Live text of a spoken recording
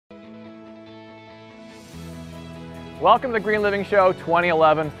Welcome to the Green Living Show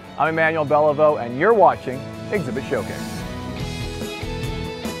 2011. I'm Emmanuel Beliveau, and you're watching Exhibit Showcase.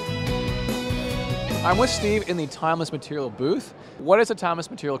 I'm with Steve in the Timeless Material booth. What is a Timeless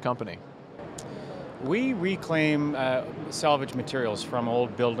Material company? We reclaim salvage materials from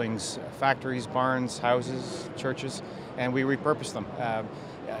old buildings, factories, barns, houses, churches, and we repurpose them.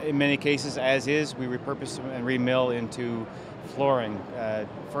 In many cases, as is, we repurpose them and remill into flooring,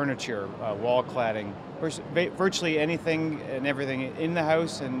 furniture, wall cladding, virtually anything and everything in the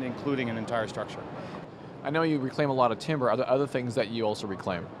house, and including an entire structure. I know you reclaim a lot of timber. Are there other things that you also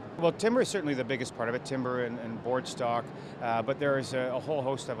reclaim? Well, timber is certainly the biggest part of it, timber and board stock, but there is a whole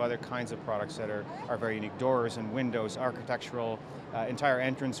host of other kinds of products that are very unique. Doors and windows, architectural, entire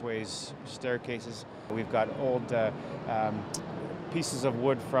entranceways, staircases. We've got old pieces of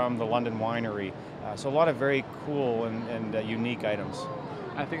wood from the London winery, so a lot of very cool and unique items.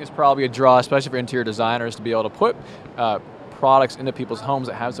 I think it's probably a draw, especially for interior designers, to be able to put products into people's homes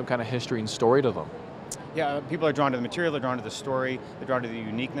that have some kind of history and story to them. Yeah, people are drawn to the material, they're drawn to the story, they're drawn to the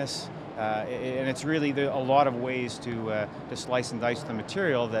uniqueness, and it's really a lot of ways to slice and dice the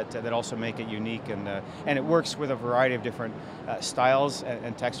material that also make it unique, and it works with a variety of different styles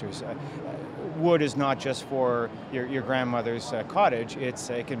and textures. Wood is not just for your grandmother's cottage,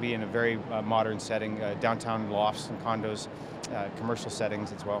 it can be in a very modern setting, downtown lofts and condos, commercial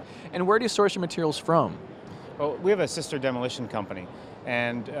settings as well. And where do you source your materials from? Well, we have a sister demolition company,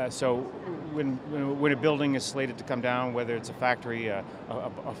 and so when a building is slated to come down, whether it's a factory, a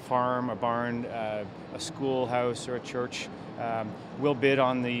farm, a barn, a schoolhouse, or a church, we'll bid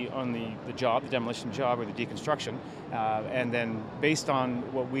on the job, the demolition job or the deconstruction, and then based on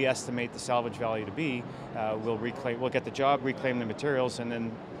what we estimate the salvage value to be, we'll get the job, reclaim the materials, and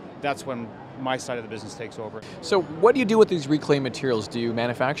then that's when my side of the business takes over. So what do you do with these reclaimed materials? Do you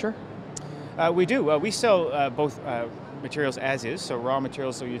manufacture? We do. We sell both materials as is, so raw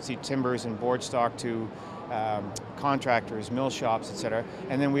materials, so you'd see timbers and board stock to contractors, mill shops, etc.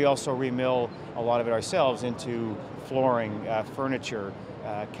 And then we also remill a lot of it ourselves into flooring, furniture,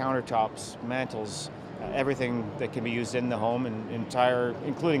 countertops, mantles, everything that can be used in the home, and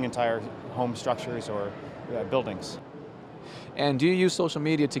including entire home structures or buildings. And do you use social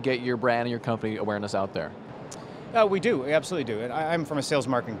media to get your brand and your company awareness out there? We do, we absolutely do. And I'm from a sales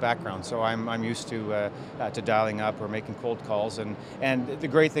marketing background, so I'm used to dialing up or making cold calls. And the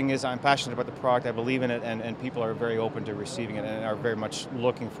great thing is I'm passionate about the product, I believe in it, and people are very open to receiving it and are very much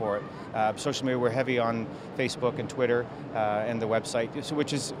looking for it. Social media, we're heavy on Facebook and Twitter and the website,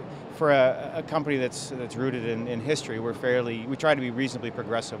 which is, for a company that's rooted in history, we try to be reasonably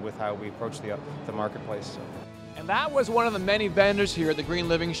progressive with how we approach the marketplace. And that was one of the many vendors here at the Green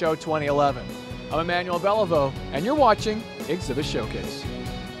Living Show 2011. I'm Emmanuel Beliveau, and you're watching Exhibit Showcase.